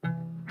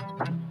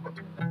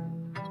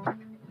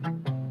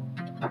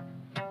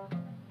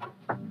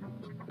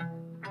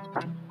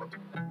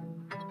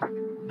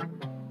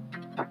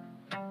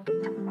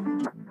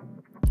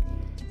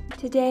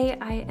Today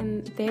I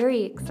am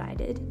very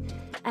excited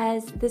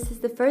as this is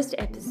the first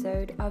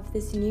episode of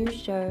this new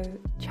show,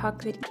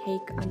 Chocolate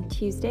Cake on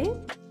Tuesday,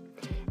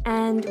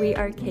 and we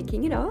are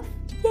kicking it off,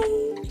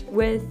 yay,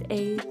 with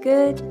a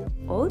good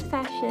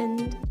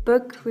old-fashioned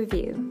book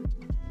review.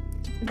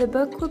 The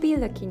book we'll be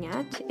looking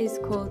at is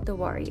called The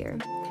Warrior,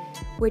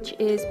 which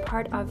is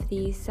part of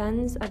the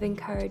Sons of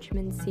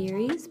Encouragement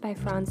series by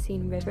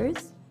Francine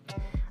Rivers.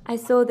 I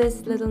saw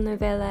this little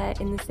novella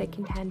in the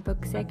second-hand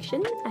book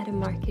section at a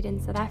market in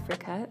South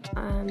Africa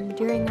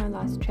during our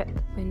last trip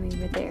when we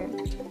were there.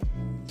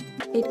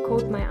 It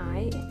caught my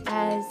eye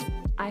as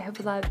I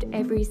have loved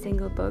every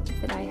single book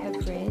that I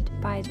have read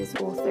by this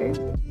author.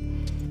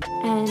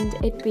 And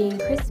it being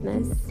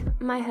Christmas,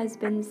 my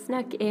husband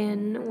snuck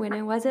in when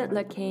I wasn't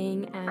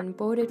looking and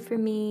bought it for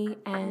me,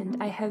 and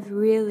I have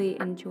really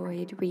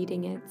enjoyed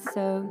reading it,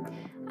 so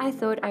I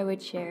thought I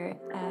would share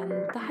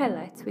the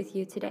highlights with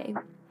you today.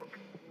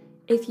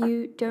 If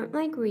you don't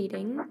like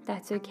reading,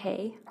 that's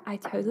okay. I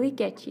totally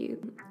get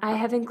you. I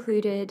have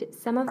included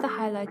some of the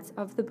highlights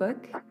of the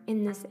book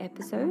in this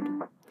episode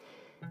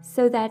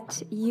so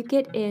that you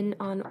get in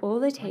on all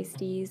the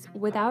tasties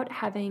without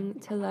having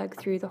to lug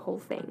through the whole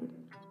thing.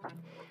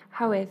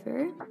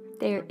 However,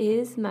 there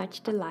is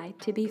much delight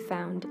to be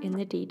found in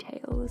the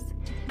details.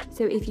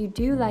 So if you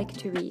do like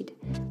to read,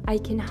 I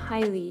can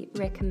highly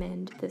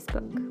recommend this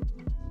book.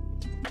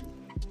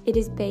 It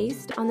is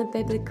based on the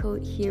biblical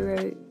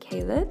hero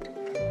Caleb,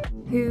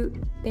 who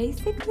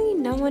basically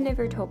no one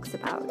ever talks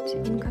about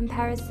in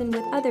comparison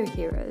with other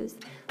heroes,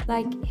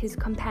 like his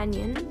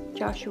companion,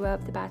 Joshua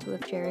of the Battle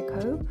of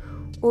Jericho,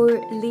 or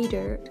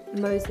leader,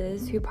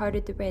 Moses, who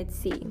parted the Red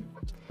Sea.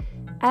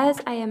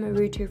 As I am a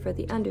rooter for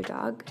the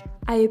underdog,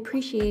 I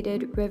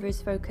appreciated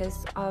Rivers'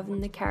 focus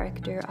on the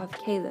character of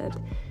Caleb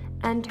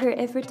and her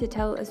effort to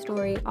tell a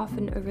story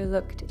often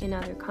overlooked in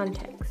other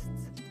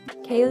contexts.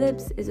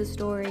 Caleb's is a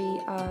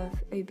story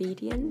of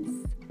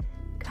obedience,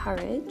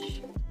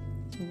 courage,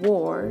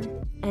 war,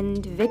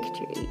 and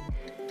victory.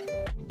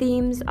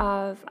 Themes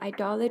of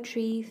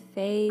idolatry,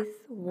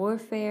 faith,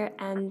 warfare,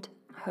 and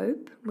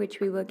hope, which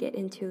we will get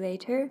into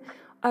later,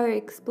 are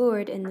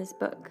explored in this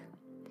book.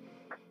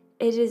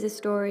 It is a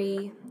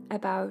story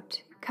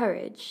about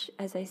courage,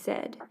 as I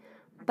said,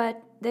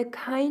 but the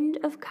kind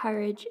of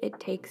courage it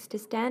takes to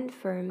stand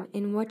firm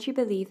in what you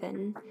believe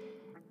in,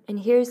 and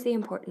here's the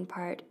important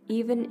part,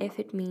 even if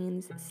it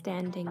means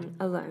standing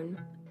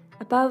alone.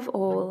 Above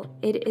all,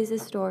 it is a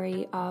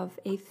story of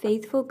a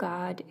faithful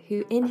God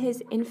who, in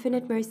his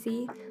infinite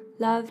mercy,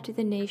 loved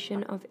the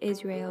nation of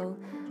Israel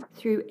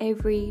through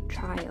every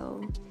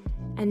trial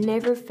and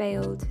never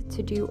failed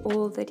to do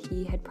all that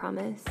he had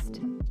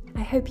promised.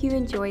 I hope you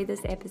enjoy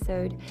this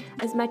episode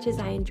as much as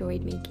I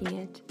enjoyed making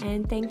it,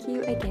 and thank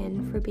you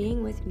again for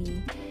being with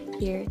me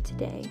here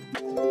today.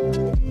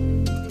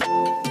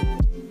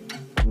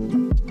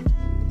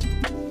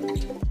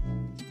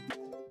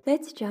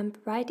 Let's jump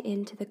right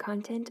into the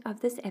content of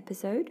this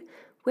episode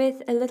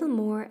with a little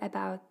more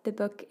about the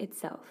book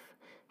itself,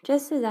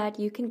 just so that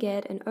you can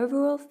get an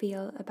overall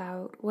feel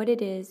about what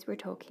it is we're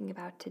talking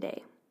about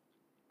today.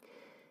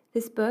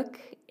 This book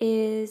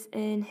is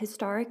an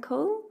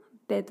historical,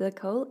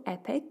 biblical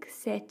epic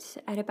set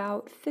at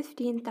about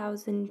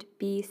 15,000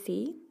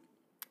 BC,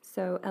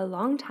 so a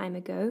long time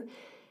ago.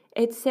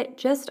 It's set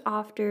just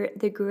after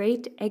the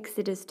Great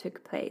Exodus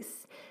took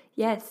place.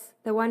 Yes,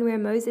 the one where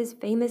Moses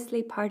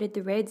famously parted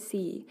the Red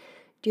Sea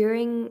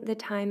during the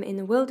time in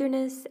the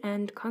wilderness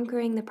and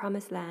conquering the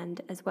Promised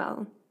Land as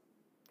well.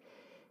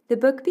 The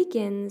book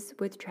begins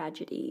with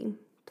tragedy.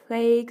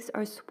 Plagues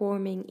are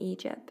swarming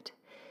Egypt.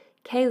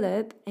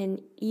 Caleb,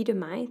 an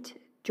Edomite,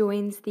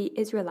 joins the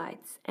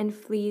Israelites and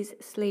flees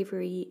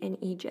slavery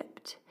in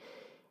Egypt.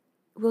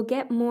 We'll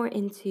get more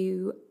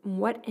into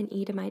what an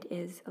Edomite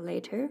is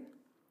later.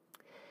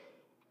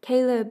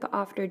 Caleb,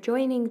 after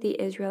joining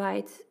the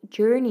Israelites,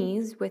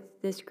 journeys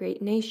with this great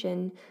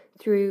nation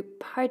through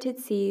parted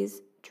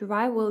seas,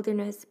 dry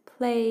wilderness,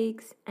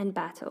 plagues, and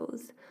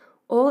battles,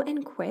 all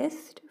in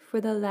quest for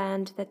the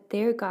land that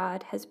their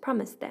God has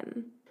promised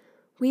them.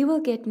 We will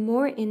get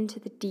more into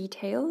the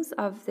details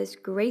of this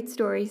great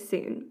story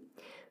soon.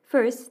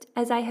 First,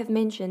 as I have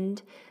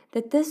mentioned,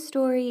 that this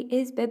story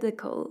is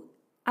biblical,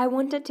 I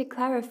wanted to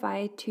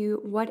clarify to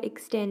what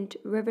extent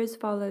Rivers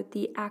followed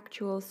the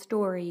actual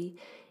story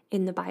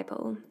in the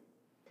Bible.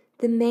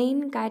 The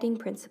main guiding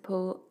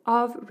principle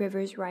of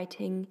Rivers'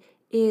 writing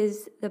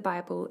is the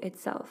Bible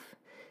itself,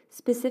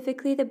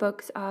 specifically the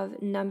books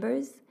of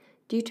Numbers,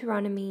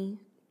 Deuteronomy,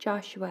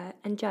 Joshua,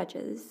 and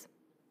Judges.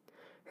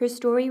 Her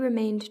story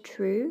remained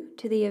true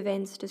to the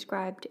events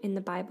described in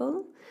the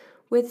Bible,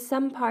 with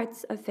some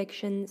parts of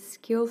fiction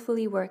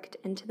skillfully worked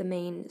into the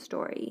main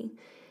story,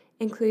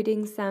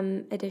 including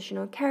some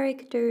additional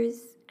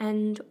characters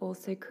and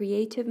also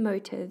creative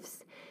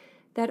motives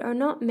that are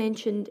not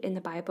mentioned in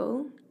the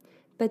Bible,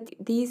 but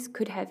these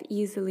could have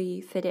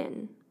easily fit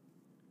in.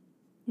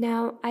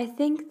 Now, I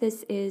think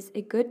this is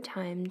a good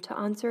time to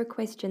answer a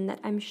question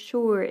that I'm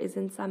sure is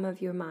in some of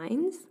your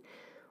minds.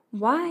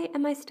 Why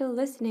am I still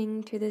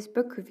listening to this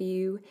book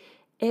review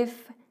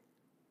if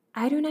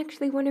I don't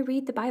actually want to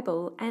read the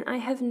Bible, and I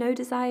have no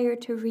desire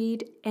to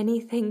read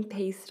anything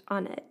based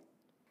on it.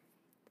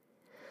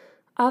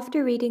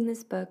 After reading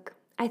this book,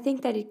 I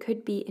think that it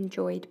could be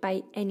enjoyed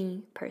by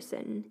any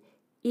person,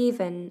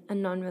 even a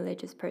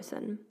non-religious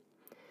person.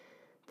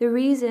 The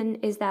reason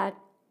is that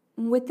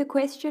with the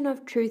question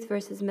of truth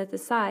versus myth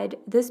aside,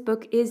 this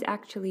book is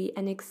actually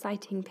an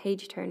exciting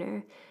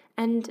page-turner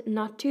and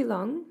not too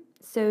long,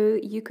 so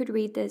you could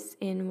read this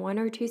in 1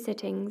 or 2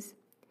 sittings.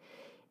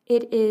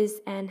 It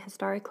is an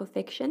historical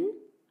fiction.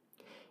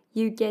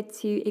 You get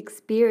to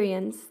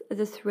experience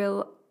the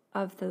thrill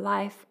of the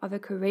life of a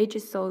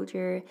courageous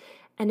soldier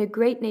and a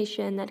great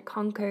nation that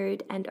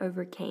conquered and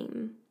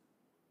overcame.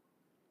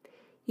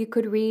 You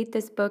could read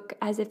this book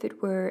as if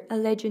it were a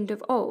legend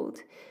of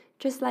old,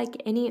 just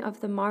like any of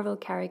the Marvel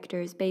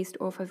characters based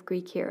off of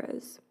Greek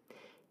heroes.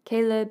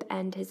 Caleb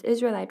and his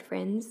Israelite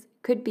friends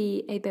could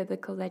be a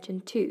biblical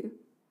legend too,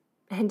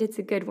 and it's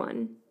a good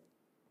one.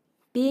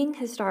 Being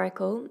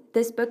historical,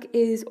 this book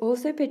is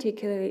also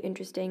particularly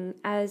interesting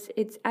as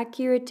it's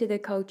accurate to the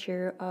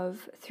culture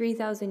of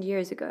 3,000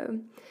 years ago,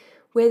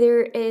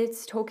 whether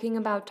it's talking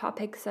about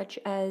topics such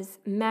as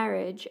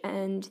marriage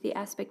and the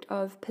aspect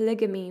of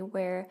polygamy,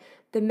 where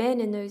the men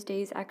in those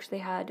days actually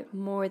had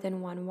more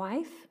than one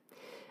wife.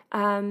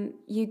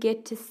 You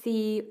get to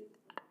see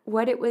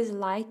what it was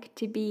like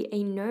to be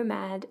a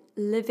nomad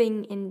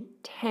living in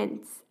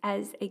tents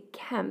as a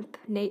camp.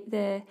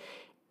 The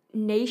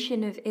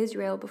nation of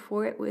Israel,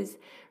 before it was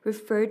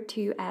referred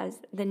to as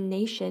the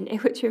nation,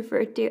 it was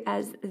referred to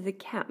as the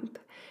camp.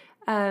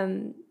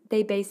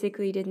 They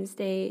basically didn't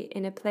stay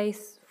in a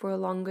place for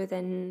longer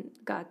than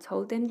God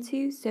told them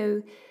to,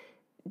 so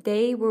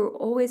they were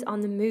always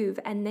on the move,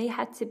 and they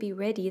had to be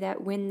ready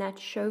that when that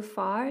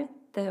shofar,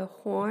 the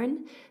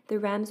horn, the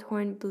ram's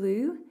horn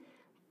blew,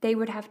 they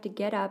would have to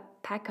get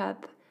up, pack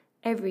up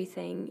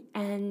everything,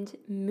 and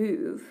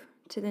move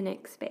to the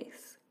next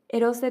space.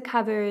 It also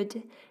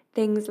covered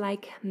things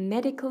like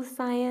medical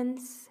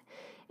science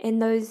in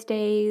those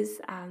days,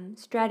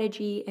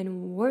 strategy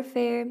in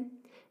warfare,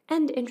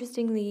 and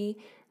interestingly,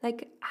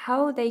 like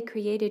how they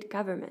created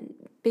government.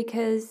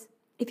 Because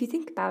if you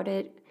think about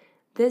it,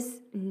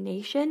 this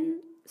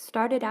nation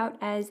started out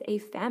as a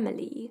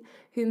family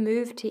who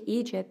moved to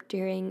Egypt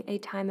during a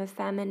time of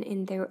famine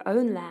in their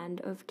own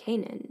land of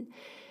Canaan.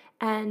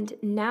 And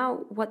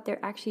now what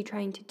they're actually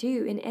trying to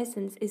do, in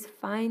essence, is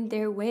find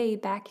their way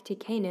back to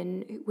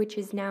Canaan, which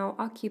is now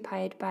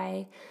occupied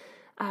by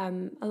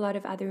a lot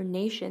of other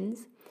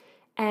nations.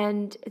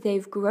 And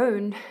they've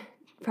grown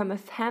from a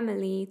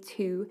family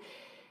to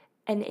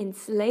an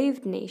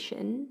enslaved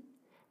nation,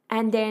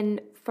 and then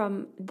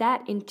from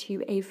that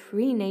into a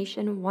free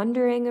nation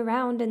wandering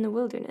around in the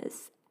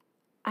wilderness.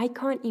 I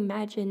can't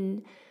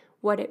imagine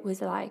what it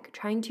was like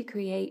trying to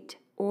create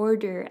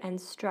order and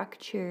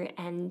structure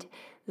and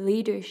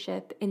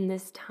leadership in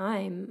this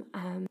time.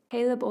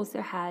 Caleb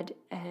also had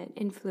an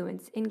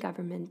influence in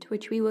government,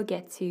 which we will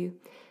get to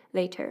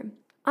later.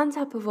 On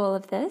top of all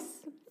of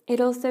this, it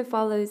also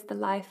follows the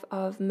life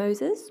of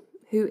Moses,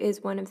 who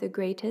is one of the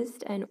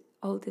greatest and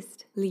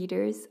oldest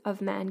leaders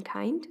of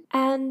mankind.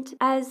 And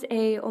as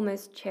a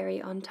almost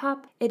cherry on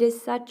top, it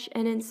is such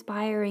an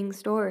inspiring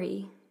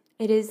story.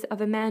 It is of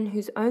a man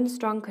whose own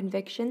strong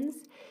convictions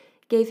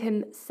gave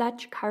him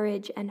such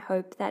courage and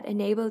hope that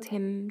enabled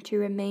him to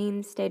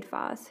remain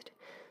steadfast,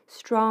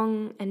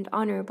 strong, and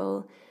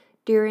honorable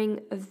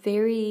during a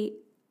very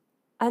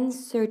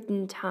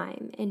uncertain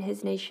time in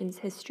his nation's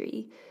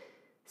history,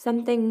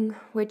 something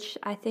which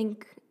I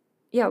think,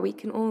 we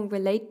can all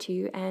relate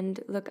to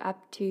and look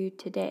up to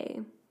today.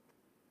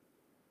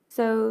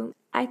 So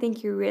I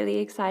think you're really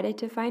excited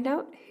to find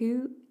out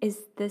who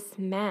is this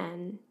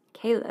man,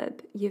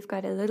 Caleb. You've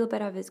got a little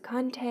bit of his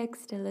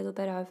context, a little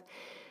bit of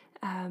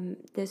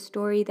the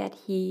story that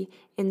he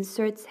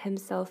inserts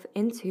himself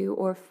into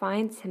or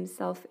finds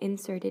himself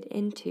inserted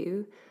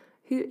into.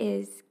 Who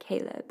is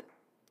Caleb?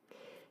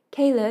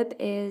 Caleb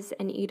is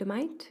an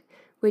Edomite,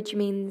 which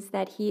means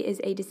that he is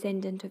a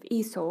descendant of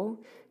Esau,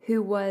 who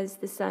was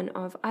the son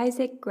of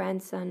Isaac,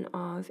 grandson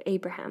of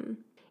Abraham.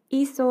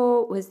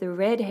 Esau was the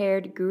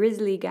red-haired,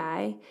 grizzly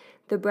guy,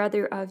 the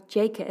brother of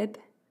Jacob,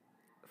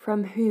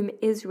 from whom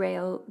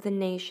Israel, the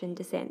nation,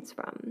 descends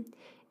from.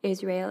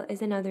 Israel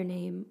is another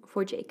name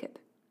for Jacob.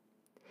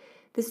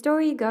 The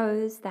story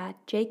goes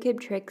that Jacob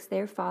tricks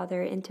their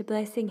father into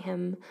blessing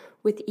him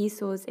with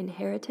Esau's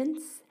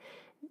inheritance,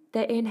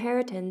 the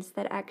inheritance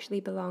that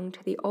actually belonged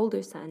to the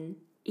older son,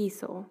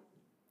 Esau.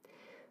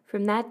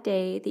 From that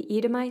day, the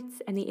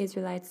Edomites and the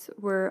Israelites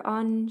were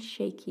on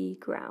shaky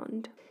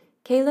ground.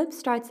 Caleb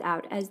starts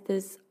out as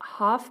this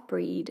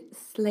half-breed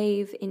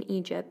slave in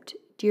Egypt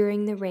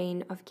during the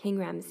reign of King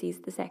Ramses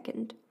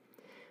II.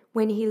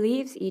 When he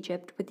leaves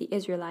Egypt with the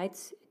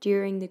Israelites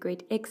during the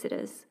Great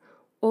Exodus,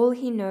 all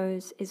he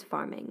knows is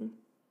farming.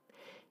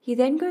 He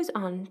then goes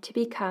on to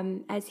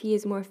become, as he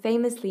is more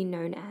famously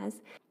known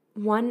as,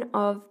 one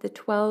of the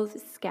 12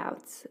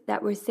 scouts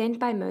that were sent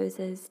by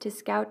Moses to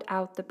scout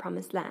out the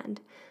Promised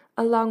Land,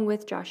 along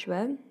with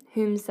Joshua,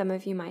 whom some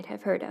of you might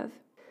have heard of.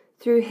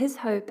 Through his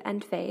hope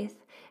and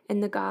faith in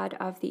the God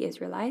of the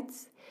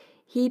Israelites,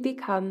 he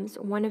becomes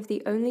one of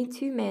the only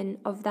 2 men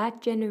of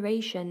that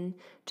generation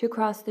to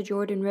cross the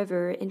Jordan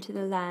River into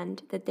the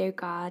land that their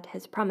God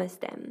has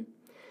promised them.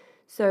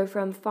 So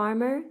from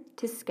farmer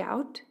to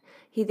scout,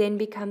 he then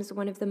becomes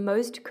one of the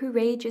most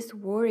courageous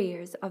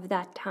warriors of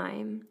that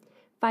time,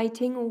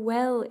 fighting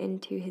well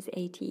into his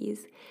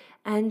 80s,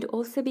 and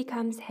also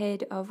becomes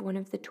head of one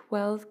of the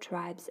 12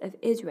 tribes of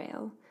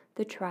Israel,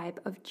 the tribe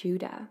of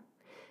Judah,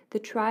 the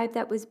tribe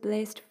that was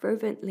blessed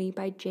fervently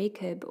by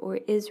Jacob or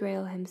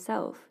Israel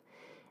himself,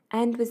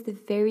 and was the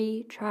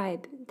very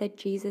tribe that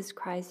Jesus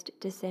Christ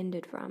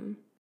descended from.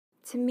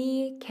 To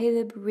me,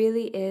 Caleb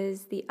really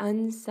is the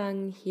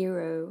unsung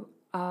hero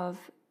of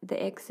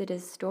the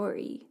Exodus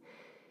story.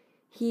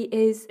 He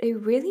is a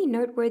really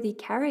noteworthy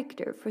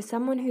character for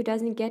someone who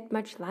doesn't get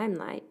much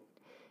limelight.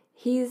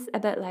 He's a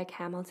bit like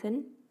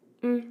Hamilton,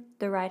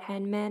 the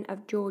right-hand man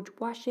of George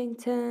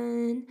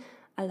Washington.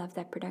 I love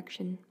that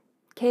production.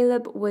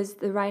 Caleb was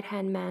the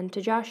right-hand man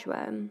to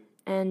Joshua,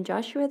 and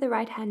Joshua the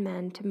right-hand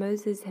man to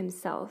Moses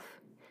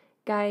himself.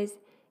 Guys,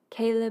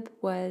 Caleb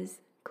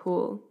was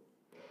cool.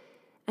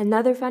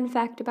 Another fun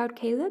fact about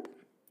Caleb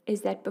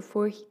is that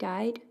before he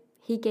died,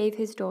 he gave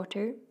his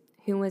daughter,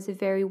 who was a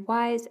very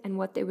wise and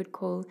what they would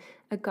call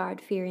a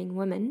God-fearing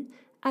woman,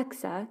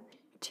 Aksa,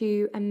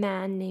 to a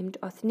man named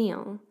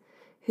Othniel,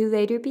 who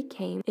later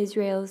became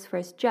Israel's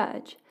first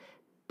judge,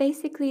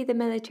 basically the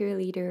military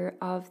leader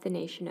of the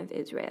nation of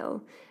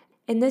Israel.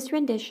 In this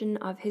rendition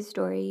of his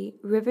story,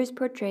 Rivers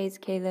portrays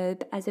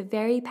Caleb as a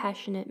very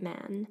passionate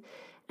man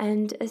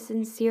and a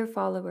sincere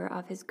follower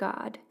of his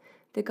God,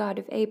 the God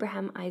of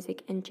Abraham,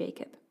 Isaac, and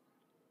Jacob.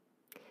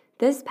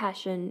 This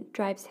passion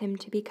drives him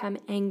to become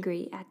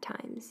angry at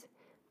times,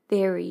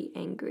 very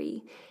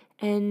angry,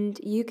 and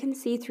you can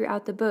see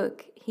throughout the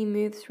book he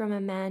moves from a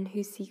man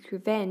who seeks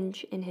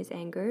revenge in his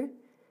anger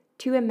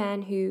to a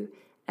man who,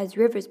 as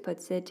Rivers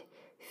puts it,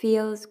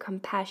 feels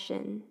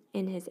compassion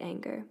in his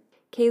anger.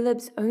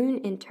 Caleb's own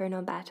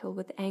internal battle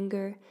with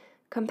anger,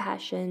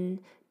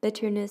 compassion,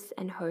 bitterness,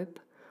 and hope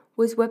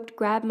was what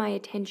grabbed my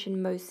attention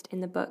most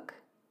in the book,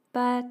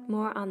 but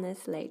more on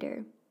this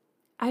later.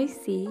 I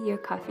see your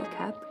coffee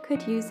cup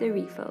could use a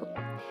refill,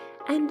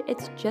 and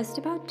it's just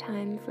about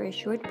time for a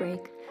short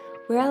break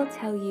where I'll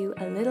tell you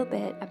a little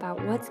bit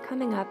about what's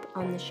coming up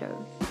on the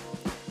show.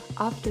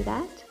 After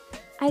that,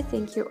 I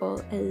think you're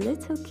all a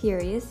little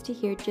curious to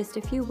hear just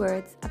a few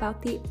words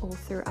about the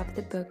author of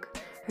the book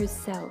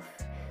herself,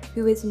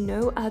 who is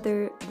no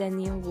other than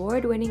the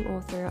award-winning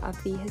author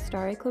of the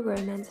historical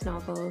romance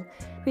novel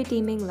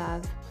Redeeming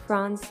Love,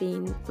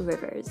 Francine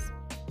Rivers.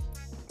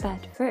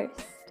 But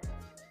first,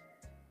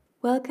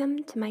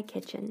 welcome to my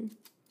kitchen.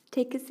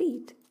 Take a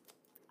seat.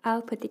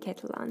 I'll put the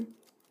kettle on.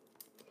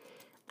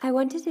 I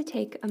wanted to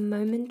take a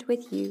moment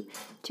with you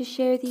to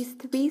share these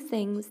 3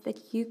 things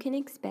that you can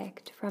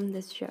expect from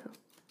this show.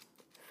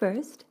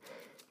 First,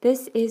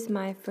 this is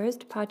my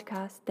first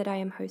podcast that I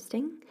am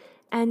hosting,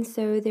 and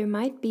so there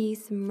might be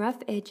some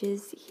rough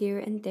edges here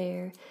and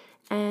there,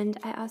 and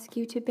I ask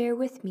you to bear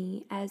with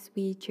me as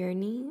we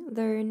journey,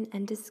 learn,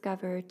 and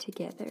discover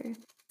together.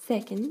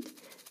 Second,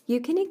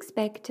 you can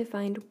expect to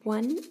find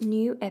 1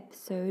 new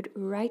episode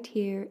right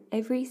here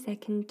every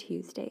second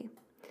Tuesday.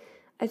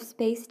 I've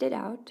spaced it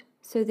out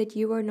so that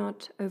you are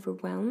not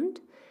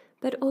overwhelmed,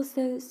 but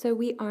also so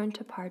we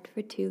aren't apart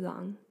for too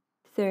long.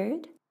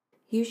 Third,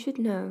 you should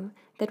know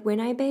that when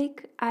I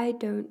bake, I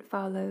don't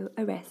follow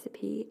a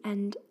recipe,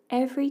 and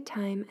every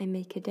time I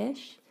make a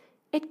dish,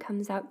 it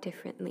comes out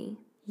differently.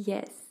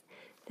 Yes,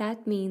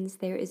 that means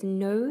there is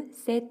no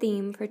set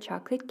theme for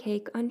chocolate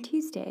cake on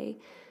Tuesday,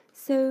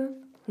 so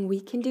we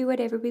can do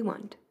whatever we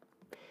want.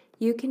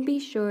 You can be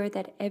sure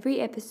that every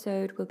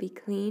episode will be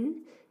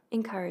clean,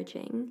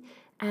 encouraging,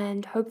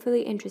 and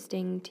hopefully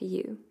interesting to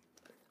you.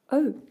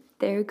 Oh,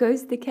 there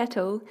goes the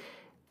kettle.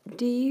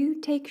 Do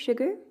you take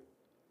sugar?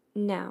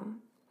 Now,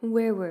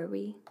 where were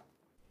we?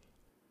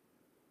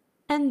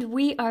 And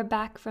we are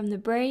back from the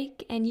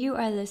break, and you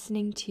are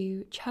listening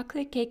to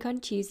Chocolate Cake on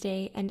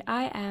Tuesday, and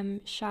I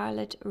am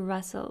Charlotte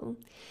Russell.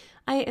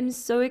 I am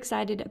so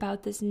excited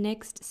about this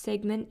next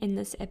segment in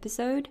this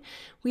episode.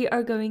 We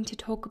are going to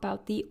talk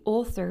about the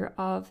author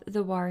of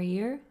The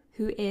Warrior,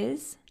 who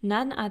is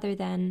none other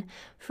than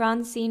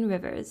Francine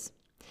Rivers.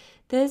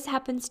 This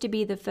happens to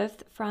be the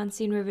 5th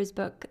Francine Rivers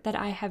book that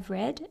I have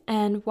read,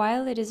 and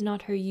while it is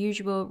not her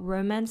usual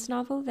romance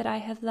novel that I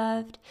have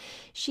loved,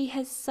 she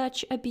has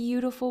such a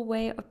beautiful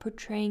way of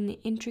portraying the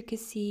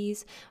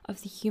intricacies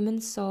of the human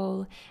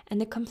soul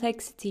and the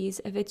complexities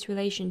of its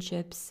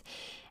relationships.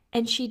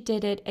 And she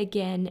did it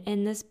again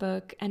in this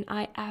book, and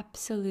I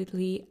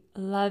absolutely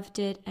loved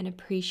it and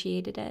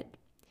appreciated it.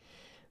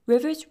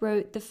 Rivers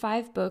wrote the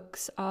 5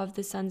 books of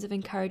the Sons of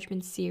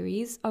Encouragement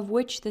series, of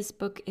which this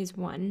book is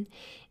one,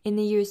 in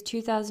the years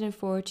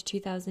 2004 to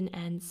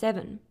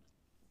 2007.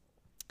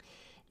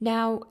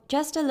 Now,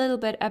 just a little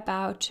bit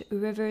about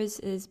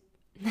Rivers's...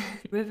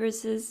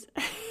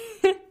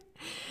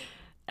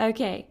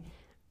 Okay,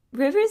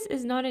 Rivers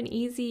is not an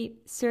easy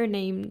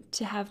surname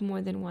to have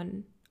more than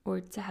one.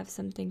 or to have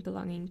something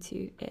belonging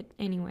to it.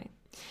 Anyway,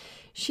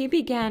 she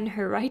began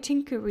her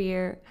writing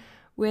career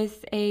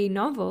with a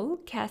novel,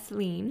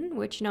 Kathleen,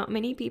 which not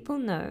many people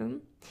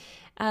know.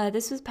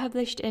 This was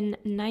published in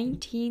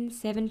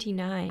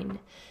 1979.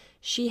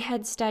 She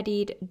had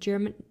studied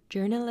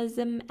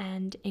journalism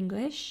and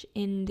English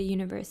in the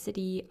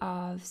University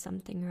of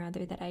something or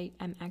other that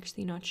I'm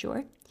actually not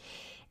sure.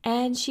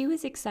 And she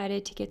was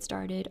excited to get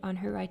started on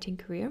her writing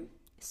career.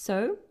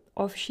 So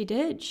off she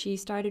did. She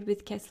started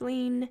with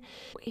Kathleen.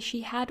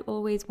 She had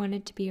always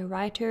wanted to be a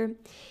writer,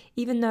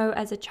 even though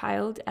as a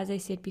child, as I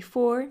said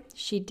before,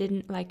 she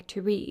didn't like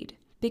to read.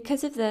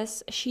 Because of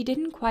this, she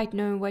didn't quite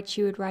know what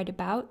she would write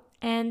about,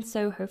 and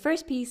so her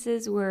first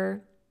pieces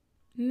were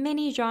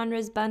many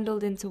genres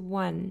bundled into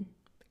one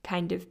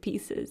kind of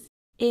pieces.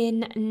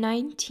 In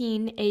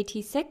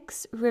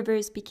 1986,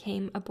 Rivers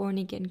became a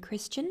born-again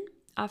Christian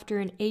after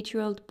an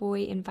 8-year-old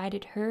boy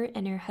invited her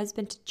and her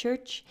husband to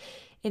church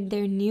in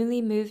their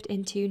newly moved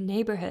into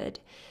neighborhood.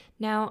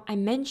 Now, I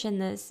mention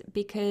this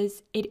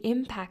because it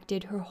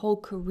impacted her whole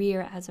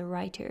career as a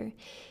writer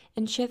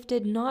and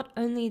shifted not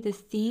only the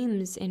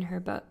themes in her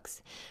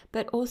books,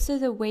 but also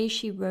the way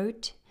she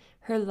wrote,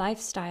 her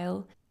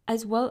lifestyle,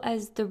 as well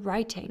as the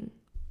writing.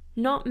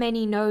 Not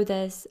many know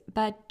this,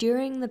 but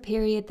during the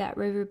period that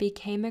River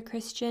became a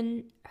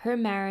Christian, her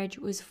marriage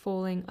was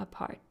falling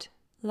apart.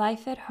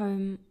 Life at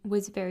home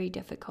was very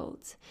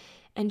difficult,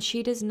 and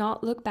she does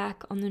not look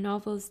back on the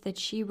novels that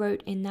she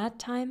wrote in that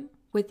time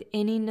with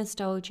any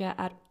nostalgia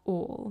at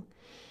all.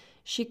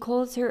 She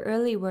calls her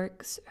early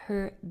works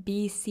her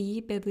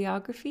BC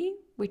bibliography,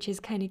 which is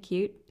kind of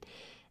cute,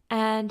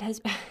 and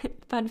has,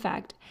 fun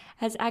fact,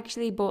 has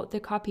actually bought the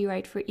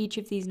copyright for each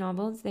of these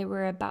novels. There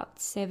were about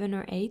 7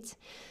 or 8,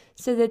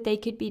 so that they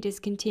could be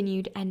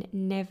discontinued and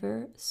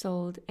never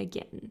sold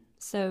again.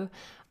 So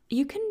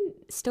you can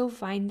still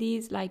find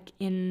these like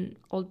in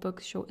old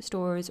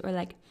bookstores or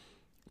like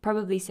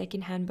probably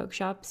secondhand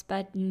bookshops,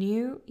 but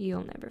new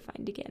you'll never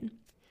find again.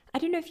 I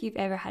don't know if you've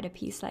ever had a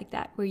piece like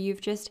that where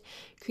you've just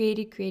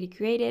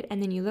created,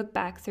 and then you look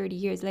back 30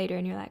 years later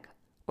and you're like,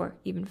 or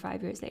even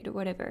 5 years later,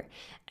 whatever,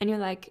 and you're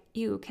like,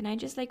 ew, can I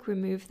just like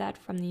remove that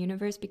from the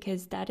universe?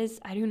 Because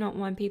I do not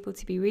want people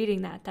to be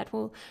reading that. That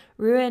will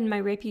ruin my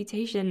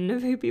reputation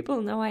of who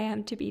people know I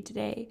am to be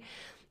today.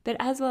 But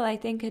as well, I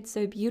think it's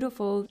so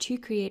beautiful to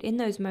create in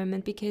those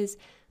moments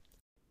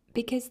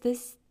because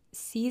this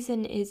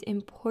season is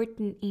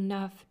important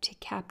enough to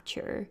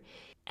capture.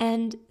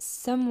 And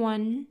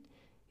someone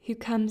who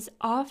comes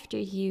after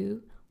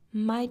you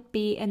might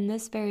be in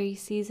this very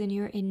season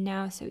you're in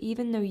now. So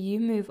even though you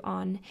move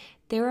on,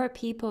 there are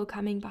people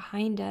coming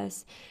behind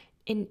us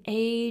in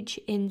age,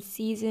 in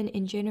season,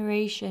 in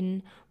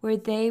generation, where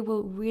they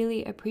will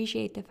really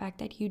appreciate the fact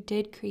that you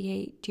did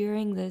create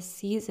during this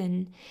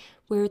season,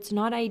 where it's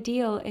not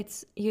ideal.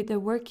 The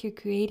work you're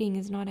creating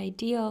is not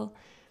ideal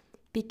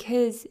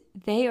because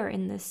they are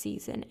in this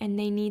season and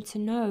they need to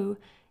know,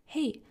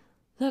 hey,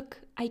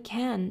 look, I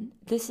can.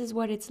 This is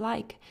what it's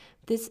like.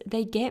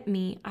 They get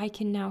me. I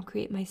can now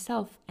create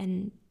myself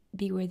and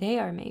be where they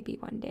are maybe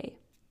one day.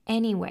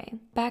 Anyway,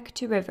 back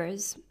to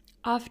Rivers.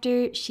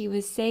 After she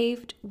was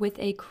saved with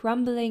a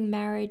crumbling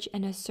marriage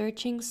and a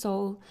searching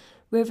soul,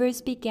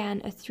 Rivers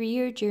began a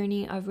 3-year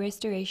journey of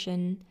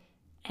restoration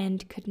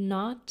and could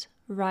not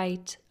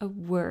write a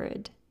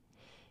word.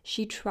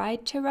 She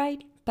tried to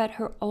write, but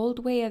her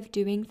old way of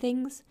doing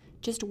things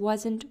just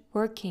wasn't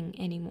working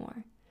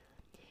anymore.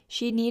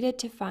 She needed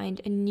to find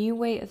a new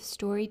way of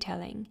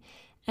storytelling,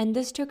 and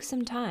this took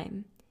some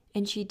time,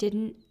 and she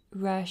didn't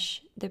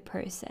rush the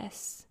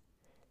process.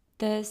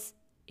 This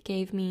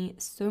gave me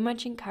so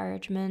much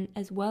encouragement,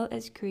 as well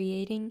as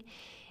creating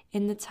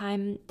in the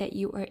time that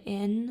you are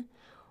in.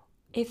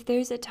 If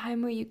there's a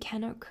time where you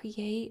cannot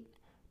create,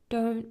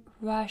 don't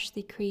rush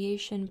the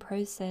creation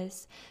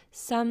process.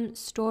 Some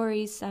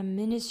stories, some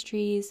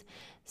ministries,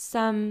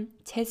 some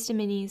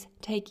testimonies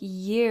take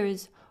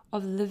years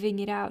of living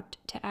it out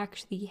to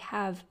actually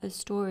have a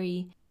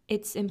story.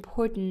 It's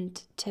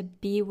important to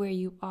be where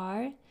you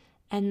are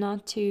and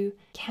not to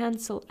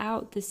cancel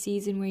out the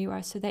season where you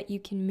are so that you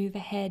can move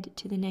ahead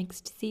to the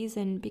next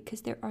season,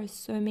 because there are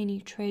so many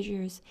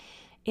treasures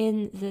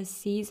in this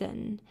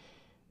season.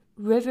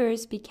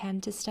 Rivers began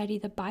to study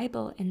the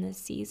Bible in this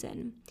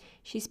season.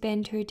 She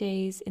spent her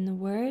days in the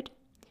Word,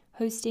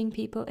 hosting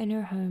people in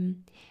her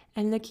home,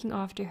 and looking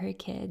after her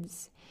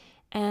kids.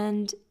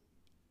 And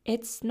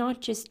it's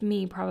not just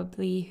me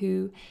probably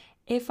who,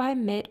 if I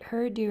met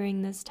her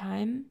during this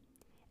time,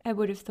 I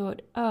would have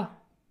thought, oh,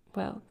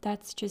 well,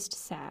 that's just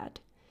sad.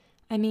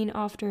 I mean,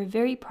 after a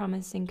very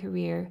promising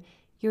career,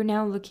 you're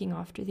now looking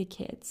after the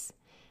kids.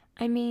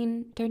 I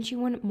mean, don't you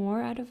want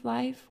more out of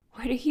life?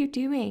 What are you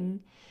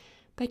doing?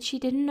 But she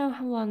didn't know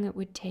how long it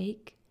would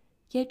take,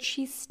 yet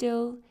she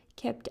still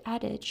kept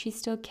at it. She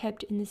still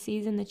kept in the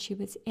season that she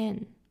was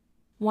in.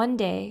 One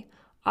day,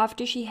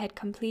 after she had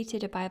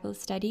completed a Bible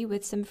study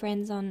with some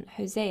friends on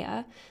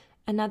Hosea,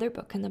 another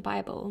book in the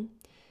Bible,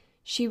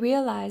 she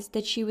realized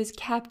that she was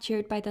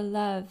captured by the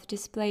love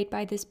displayed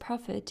by this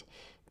prophet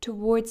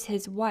towards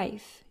his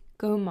wife,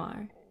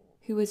 Gomer.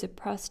 who was a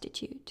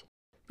prostitute.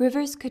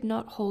 Rivers could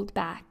not hold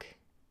back.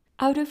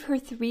 Out of her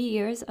 3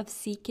 years of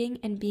seeking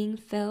and being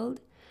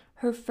filled,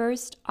 her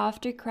first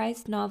After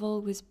Christ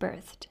novel was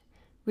birthed,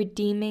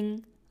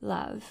 Redeeming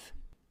Love.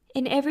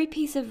 In every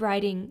piece of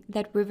writing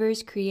that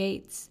Rivers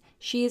creates,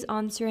 she is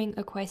answering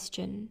a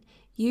question,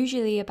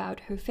 usually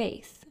about her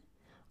faith.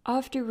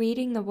 After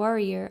reading The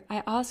Warrior,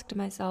 I asked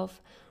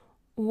myself,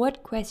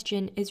 what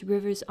question is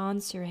Rivers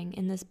answering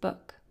in this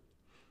book?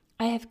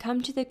 I have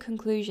come to the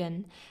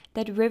conclusion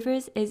that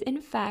Rivers is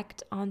in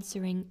fact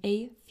answering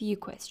a few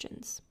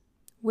questions,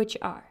 which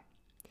are: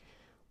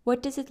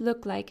 what does it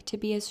look like to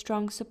be a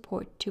strong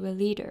support to a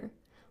leader,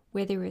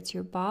 whether it's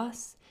your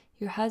boss,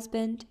 your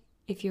husband,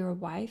 if you're a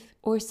wife,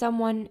 or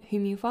someone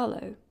whom you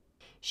follow?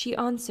 She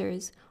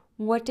answers,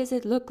 what does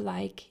it look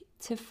like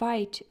to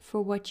fight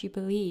for what you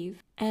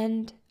believe?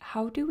 And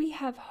how do we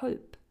have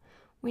hope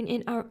when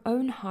in our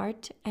own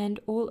heart and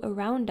all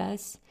around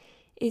us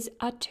is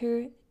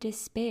utter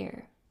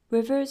despair?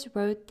 Rivers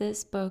wrote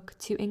this book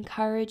to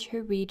encourage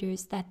her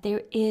readers that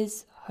there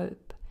is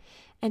hope,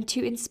 and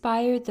to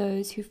inspire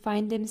those who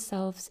find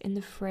themselves in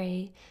the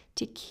fray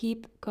to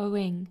keep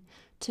going,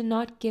 to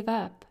not give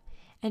up,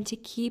 and to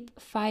keep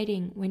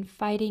fighting when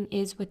fighting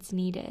is what's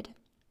needed.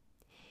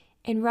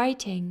 In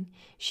writing,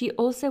 she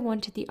also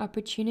wanted the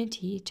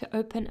opportunity to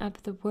open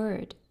up the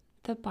Word,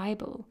 the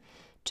Bible,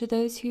 to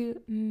those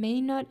who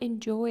may not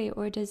enjoy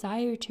or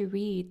desire to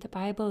read the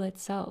Bible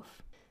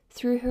itself.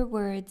 Through her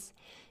words,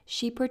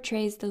 she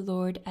portrays the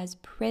Lord as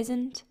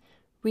present,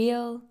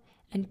 real,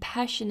 and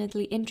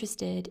passionately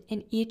interested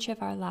in each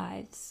of our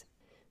lives.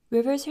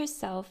 Rivers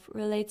herself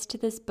relates to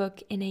this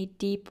book in a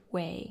deep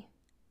way.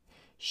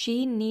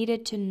 She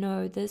needed to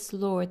know this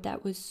Lord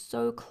that was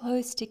so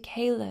close to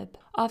Caleb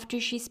after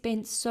she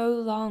spent so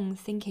long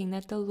thinking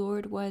that the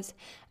Lord was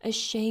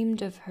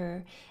ashamed of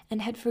her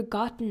and had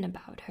forgotten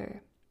about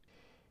her.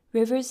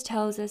 Rivers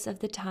tells us of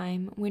the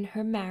time when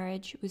her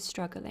marriage was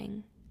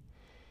struggling.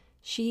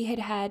 She had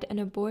had an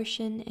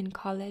abortion in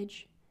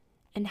college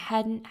and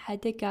hadn't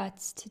had the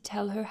guts to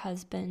tell her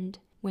husband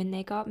when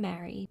they got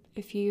married.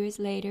 A few years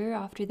later,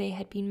 after they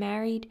had been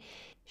married,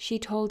 she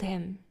told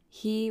him.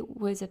 He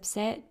was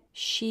upset.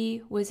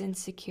 She was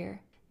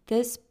insecure.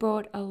 This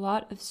brought a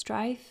lot of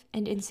strife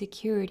and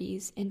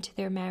insecurities into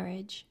their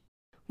marriage.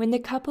 When the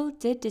couple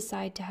did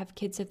decide to have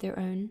kids of their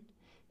own,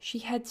 she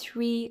had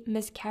 3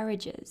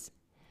 miscarriages.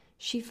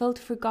 She felt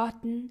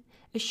forgotten,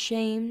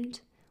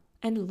 ashamed,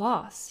 and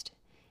lost.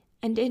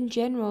 And in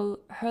general,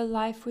 her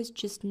life was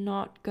just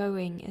not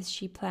going as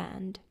she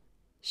planned.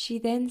 She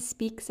then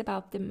speaks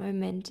about the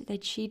moment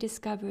that she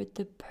discovered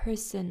the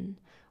person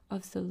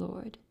of the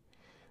Lord,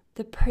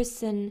 the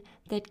person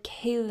that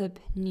Caleb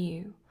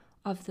knew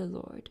of the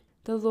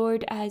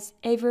Lord as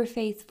ever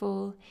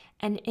faithful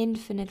and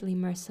infinitely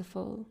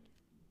merciful.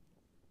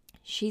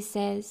 She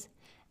says,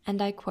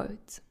 and I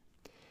quote,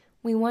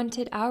 "We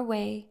wanted our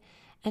way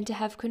and to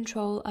have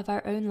control of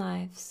our own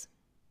lives.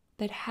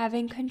 But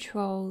having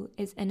control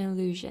is an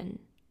illusion.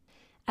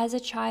 As a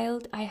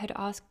child, I had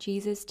asked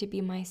Jesus to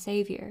be my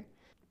Savior.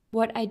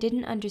 What I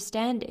didn't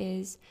understand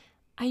is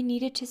I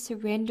needed to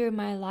surrender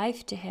my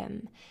life to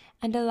Him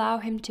and allow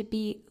Him to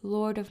be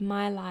Lord of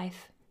my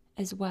life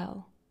as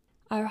well.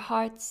 Our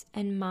hearts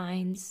and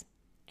minds,"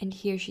 and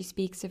here she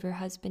speaks of her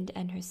husband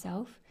and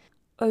herself,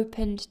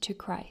 "opened to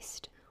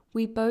Christ.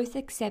 We both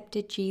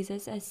accepted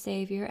Jesus as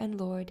Savior and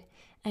Lord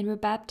and were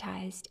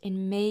baptized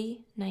in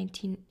May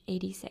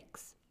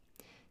 1986.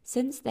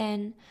 Since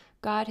then,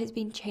 God has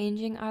been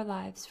changing our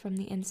lives from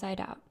the inside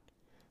out.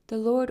 The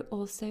Lord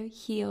also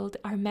healed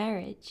our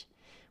marriage.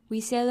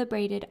 We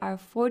celebrated our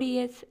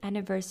 40th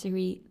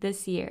anniversary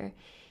this year,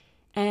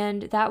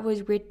 and that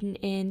was written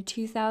in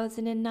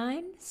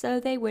 2009, so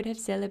they would have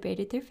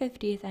celebrated their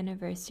 50th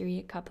anniversary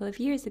a couple of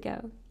years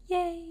ago.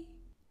 Yay!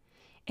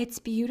 It's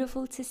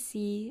beautiful to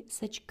see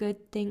such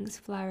good things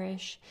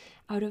flourish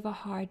out of a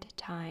hard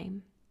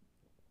time.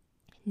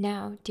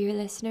 Now, dear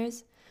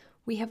listeners,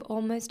 we have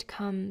almost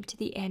come to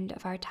the end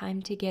of our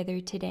time together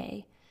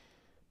today,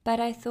 but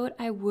I thought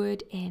I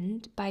would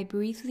end by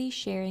briefly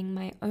sharing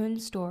my own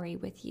story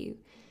with you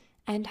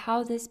and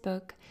how this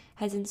book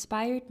has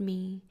inspired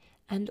me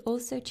and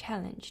also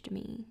challenged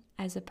me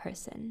as a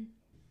person.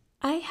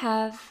 I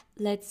have,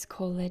 let's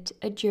call it,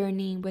 a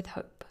journey with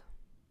hope.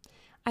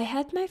 I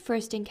had my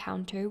first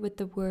encounter with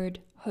the word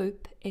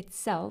hope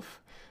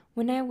itself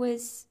when I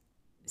was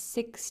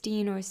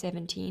 16 or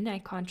 17, I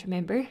can't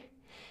remember.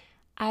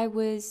 I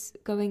was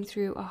going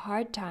through a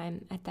hard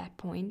time at that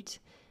point,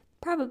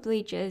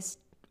 probably just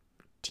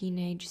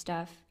teenage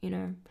stuff,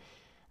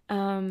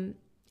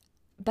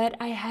 but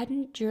I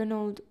hadn't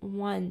journaled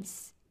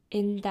once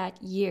in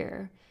that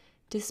year,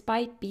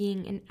 despite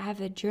being an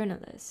avid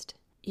journalist,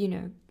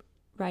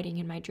 writing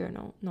in my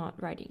journal,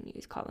 not writing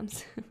news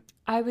columns.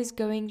 I was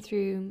going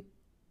through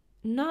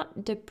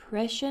not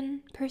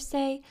depression per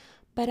se,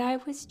 but I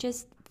was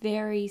just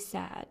very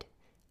sad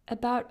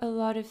about a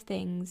lot of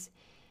things,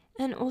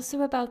 and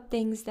also about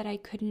things that I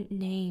couldn't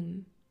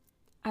name.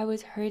 I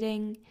was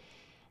hurting,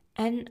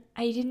 and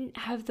I didn't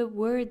have the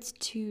words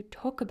to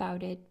talk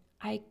about it.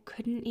 I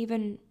couldn't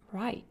even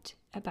write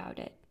about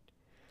it.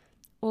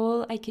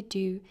 All I could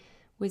do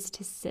was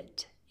to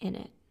sit in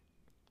it.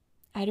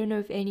 I don't know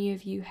if any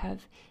of you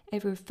have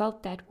ever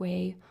felt that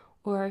way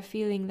or are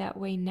feeling that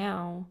way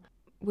now,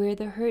 where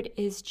the hurt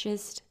is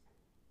just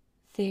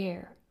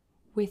there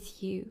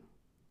with you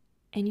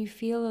and you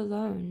feel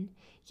alone,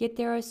 yet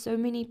there are so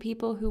many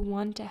people who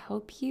want to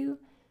help you.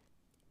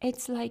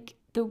 It's like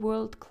the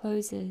world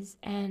closes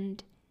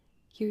and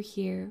you're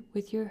here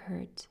with your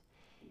hurt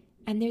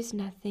and there's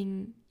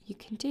nothing you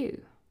can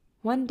do.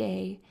 One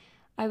day,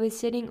 I was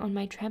sitting on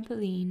my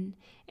trampoline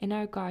in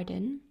our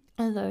garden,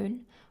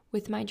 alone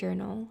with my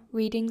journal,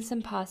 reading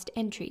some past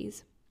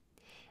entries.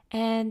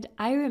 And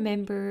I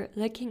remember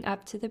looking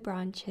up to the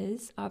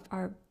branches of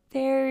our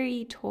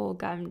very tall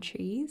gum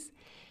trees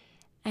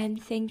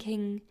and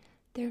thinking,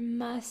 there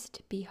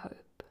must be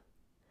hope.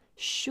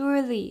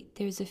 Surely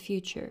there's a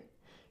future.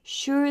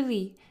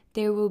 Surely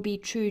there will be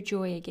true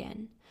joy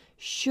again.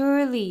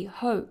 Surely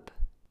hope.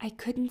 I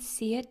couldn't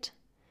see it.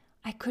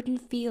 I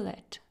couldn't feel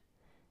it.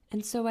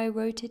 And so I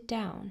wrote it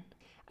down.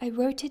 I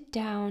wrote it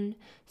down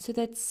so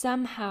that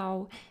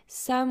somehow,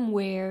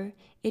 somewhere,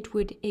 it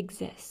would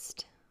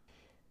exist.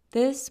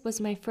 This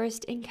was my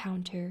first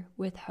encounter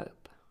with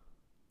hope.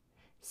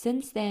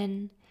 Since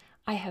then,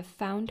 I have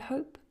found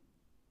hope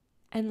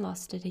and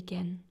lost it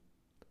again.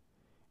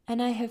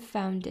 And I have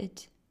found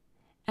it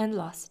and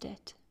lost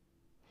it.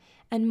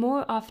 And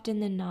more often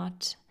than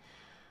not,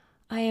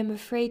 I am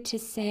afraid to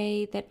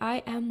say that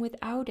I am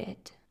without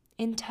it.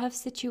 In tough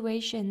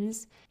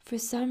situations, for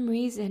some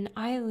reason,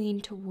 I lean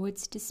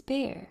towards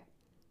despair.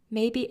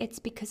 Maybe it's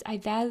because I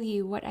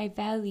value what I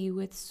value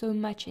with so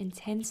much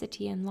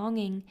intensity and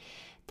longing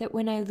that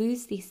when I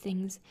lose these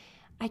things,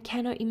 I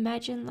cannot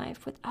imagine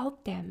life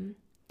without them.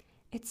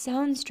 It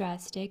sounds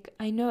drastic,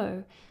 I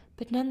know,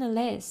 but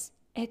nonetheless,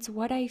 it's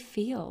what I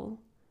feel.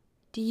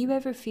 Do you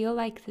ever feel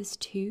like this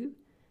too?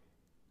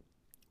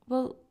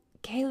 Well,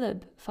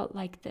 Caleb felt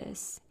like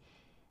this,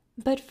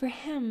 but for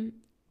him,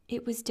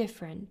 it was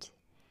different,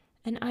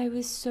 and I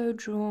was so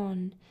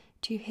drawn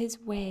to his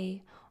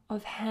way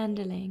of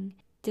handling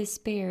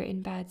despair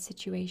in bad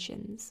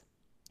situations.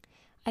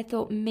 I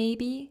thought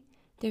maybe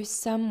there's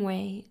some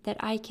way that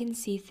I can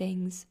see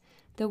things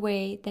the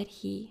way that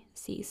he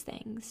sees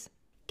things.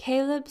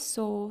 Caleb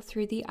saw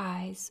through the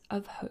eyes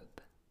of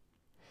hope.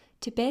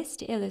 To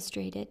best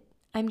illustrate it,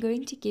 I'm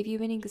going to give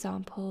you an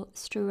example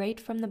straight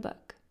from the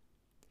book.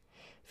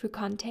 For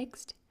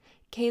context,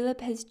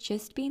 Caleb has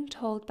just been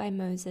told by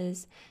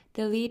Moses,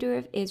 the leader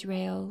of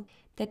Israel,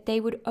 that they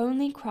would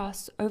only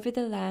cross over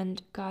the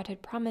land God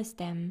had promised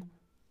them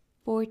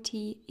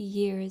 40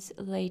 years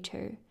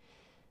later,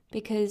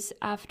 because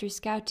after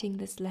scouting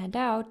this land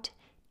out,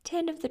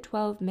 10 of the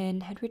 12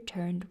 men had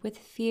returned with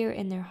fear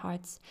in their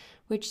hearts,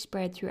 which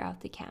spread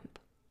throughout the camp.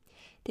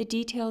 The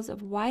details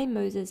of why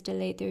Moses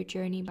delayed their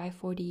journey by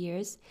 40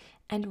 years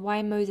and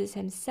why Moses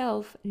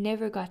himself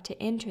never got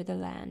to enter the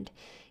land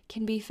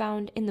can be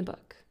found in the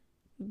book.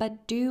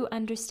 But do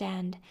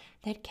understand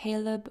that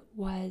Caleb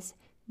was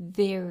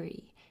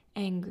very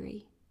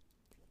angry.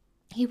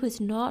 He was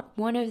not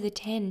one of the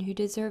 10 who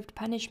deserved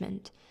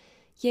punishment,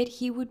 yet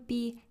he would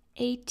be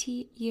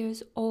 80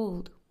 years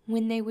old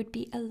when they would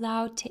be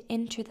allowed to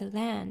enter the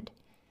land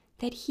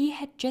that he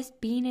had just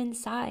been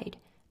inside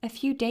a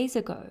few days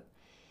ago.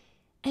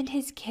 And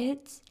his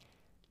kids,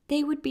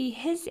 they would be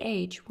his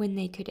age when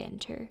they could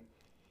enter.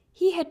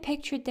 He had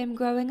pictured them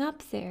growing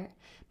up there,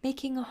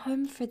 making a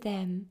home for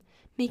them,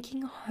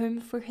 making a home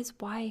for his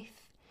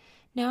wife.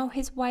 Now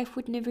his wife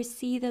would never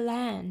see the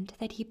land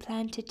that he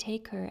planned to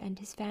take her and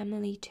his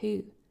family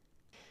to.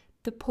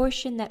 The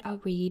portion that I'll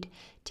read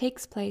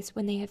takes place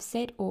when they have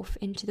set off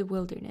into the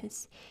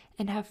wilderness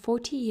and have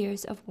 40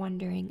 years of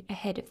wandering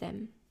ahead of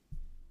them.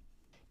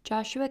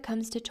 Joshua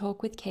comes to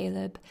talk with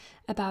Caleb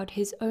about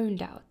his own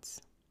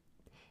doubts.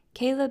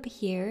 Caleb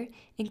here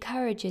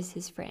encourages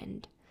his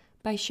friend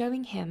by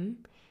showing him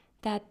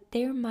that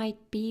there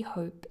might be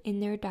hope in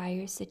their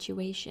dire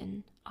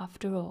situation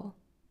after all.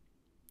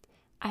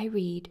 I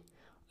read,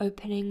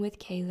 opening with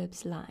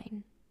Caleb's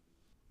line.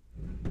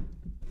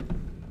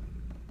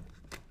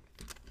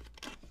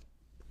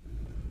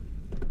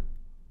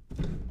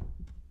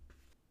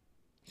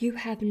 You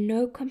have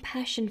no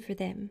compassion for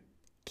them.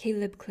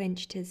 Caleb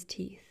clenched his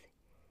teeth.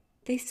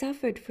 They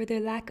suffered for their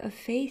lack of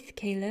faith,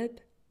 Caleb.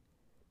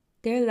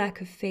 Their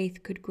lack of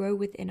faith could grow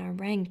within our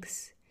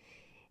ranks.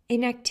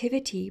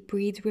 Inactivity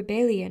breeds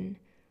rebellion.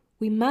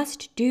 We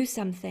must do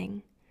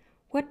something.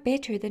 What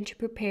better than to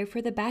prepare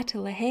for the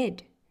battle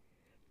ahead?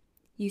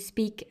 You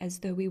speak as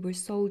though we were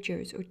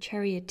soldiers or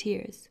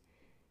charioteers.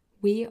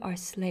 We are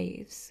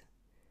slaves.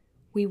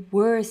 We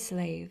were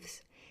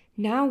slaves.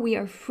 Now we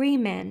are free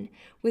men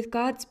with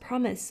God's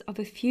promise of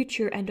a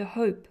future and a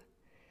hope.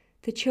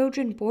 The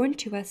children born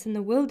to us in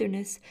the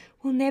wilderness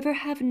will never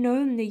have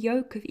known the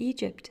yoke of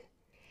Egypt.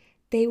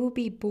 They will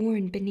be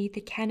born beneath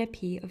the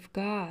canopy of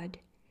God.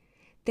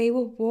 They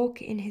will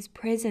walk in His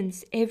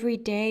presence every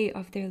day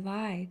of their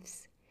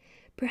lives.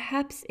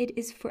 Perhaps it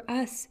is for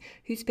us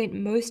who spent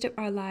most of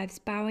our lives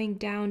bowing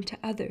down to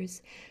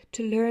others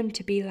to learn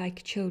to be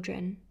like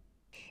children.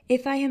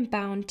 If I am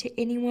bound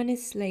to anyone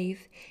as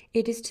slave,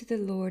 it is to the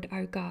Lord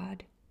our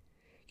God.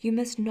 You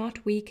must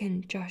not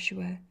weaken,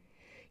 Joshua.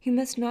 You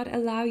must not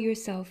allow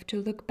yourself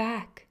to look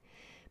back,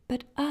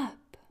 but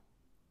up.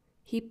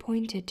 He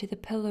pointed to the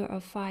pillar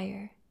of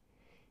fire,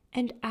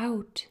 and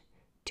out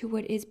to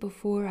what is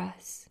before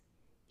us.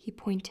 He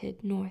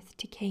pointed north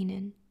to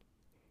Canaan.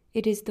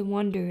 It is the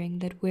wandering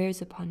that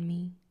wears upon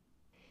me,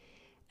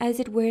 as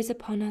it wears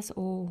upon us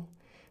all,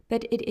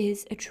 but it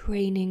is a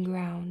training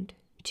ground,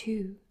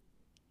 too.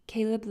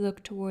 Caleb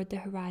looked toward the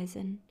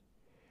horizon.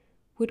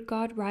 Would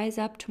God rise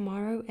up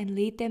tomorrow and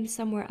lead them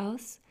somewhere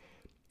else?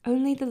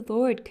 Only the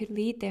Lord could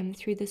lead them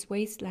through this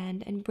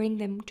wasteland and bring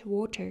them to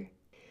water.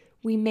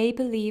 We may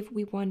believe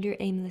we wander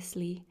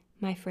aimlessly,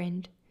 my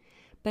friend,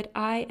 but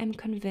I am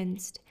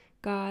convinced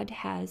God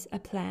has a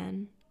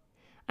plan.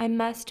 I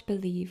must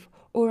believe,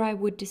 or I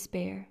would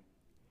despair.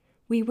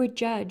 We were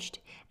judged,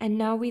 and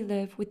now we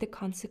live with the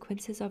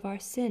consequences of our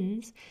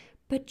sins,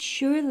 but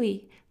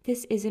surely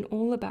this isn't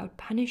all about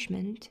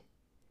punishment.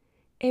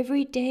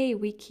 Every day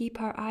we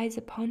keep our eyes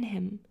upon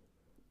Him.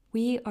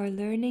 We are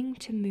learning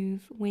to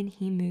move when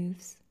He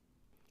moves.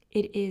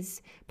 It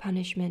is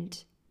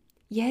punishment.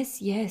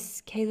 Yes,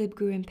 yes, Caleb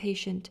grew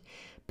impatient,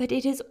 but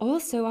it is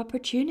also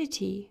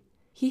opportunity.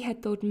 He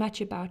had thought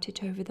much about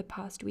it over the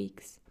past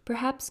weeks.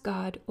 Perhaps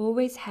God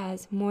always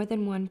has more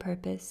than one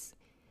purpose.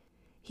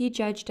 He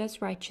judged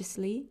us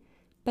righteously,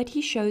 but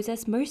He shows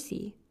us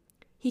mercy.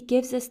 He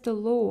gives us the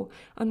law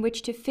on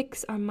which to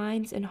fix our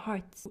minds and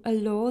hearts, a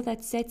law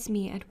that sets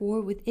me at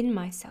war within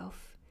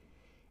myself.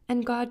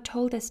 And God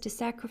told us to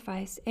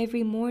sacrifice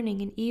every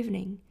morning and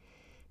evening.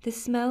 The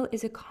smell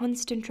is a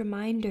constant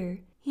reminder.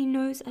 He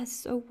knows us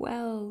so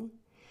well.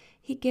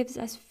 He gives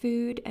us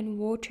food and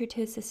water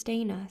to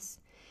sustain us.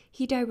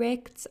 He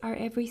directs our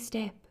every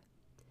step.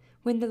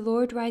 When the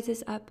Lord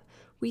rises up,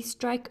 we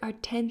strike our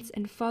tents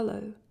and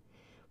follow.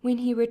 When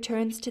He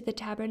returns to the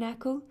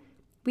tabernacle,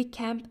 we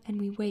camp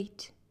and we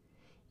wait.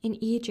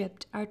 In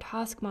Egypt, our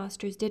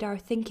taskmasters did our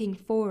thinking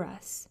for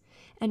us,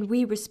 and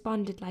we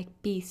responded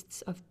like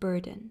beasts of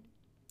burden.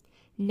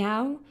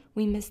 Now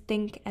we must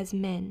think as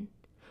men.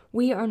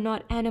 We are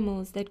not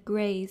animals that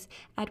graze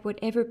at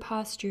whatever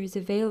pasture is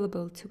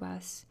available to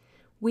us.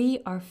 We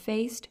are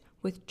faced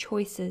with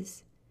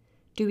choices.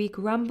 Do we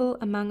grumble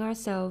among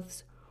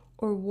ourselves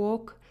or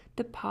walk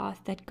the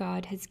path that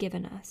God has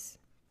given us?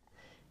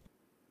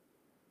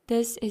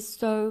 This is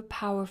so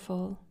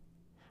powerful.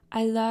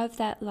 I love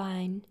that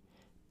line.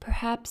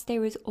 Perhaps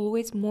there is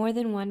always more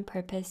than one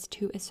purpose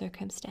to a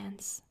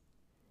circumstance.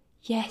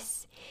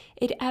 Yes,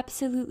 it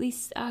absolutely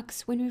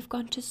sucks when we've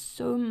gone to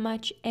so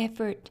much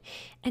effort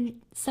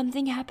and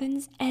something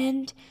happens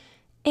and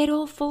it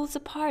all falls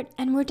apart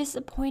and we're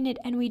disappointed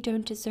and we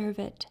don't deserve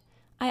it.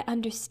 I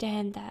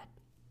understand that.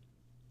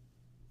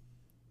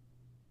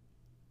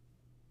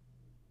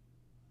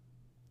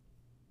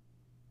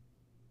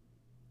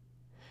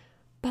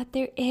 But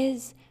there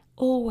is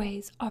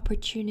always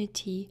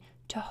opportunity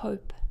to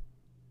hope.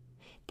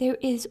 There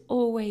is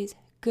always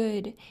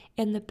good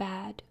in the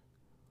bad.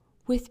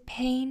 With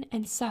pain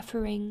and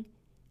suffering,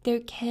 there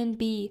can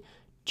be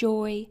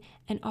joy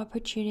and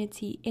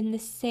opportunity in the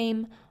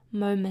same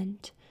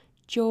moment.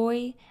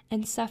 Joy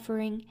and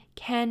suffering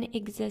can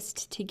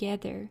exist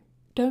together.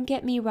 Don't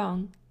get me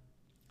wrong.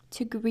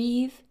 To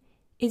grieve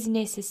is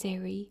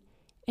necessary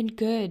and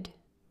good.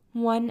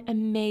 One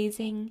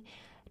amazing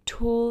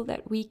tool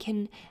that we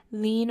can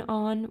lean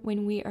on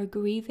when we are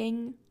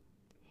grieving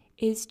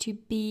is to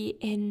be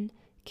in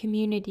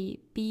community,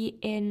 be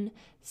in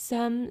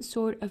some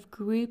sort of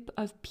group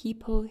of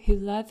people who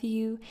love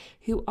you,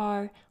 who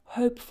are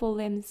hopeful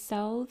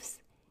themselves.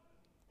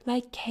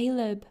 Like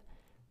Caleb,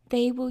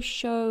 they will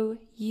show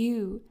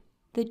you,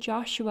 the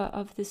Joshua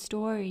of the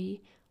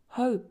story,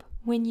 hope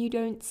when you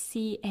don't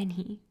see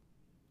any.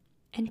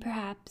 And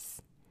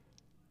perhaps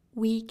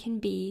we can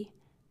be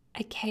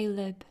a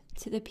Caleb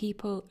to the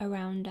people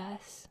around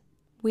us.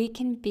 We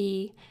can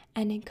be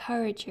an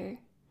encourager,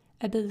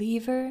 a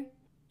believer,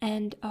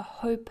 and a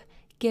hope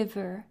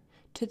giver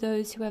to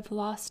those who have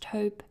lost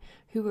hope,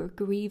 who are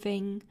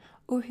grieving,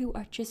 or who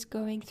are just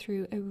going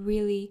through a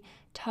really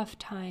tough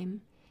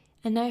time.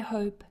 And I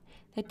hope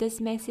that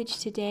this message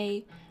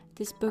today,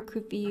 this book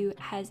review,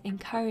 has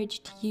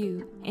encouraged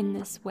you in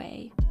this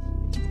way.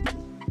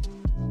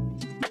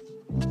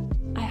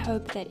 I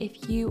hope that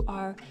if you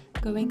are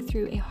going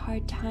through a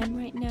hard time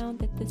right now,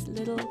 that this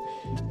little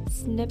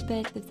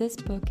snippet of this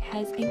book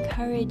has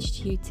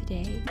encouraged you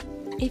today.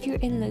 If you're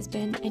in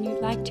Lisbon and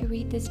you'd like to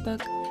read this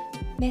book,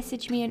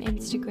 message me on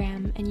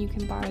Instagram and you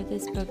can borrow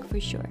this book for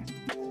sure.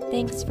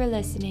 Thanks for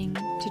listening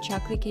to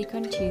Chocolate Cake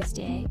on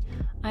Tuesday.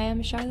 I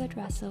am Charlotte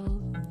Russell,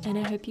 and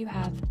I hope you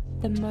have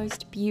the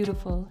most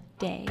beautiful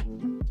day.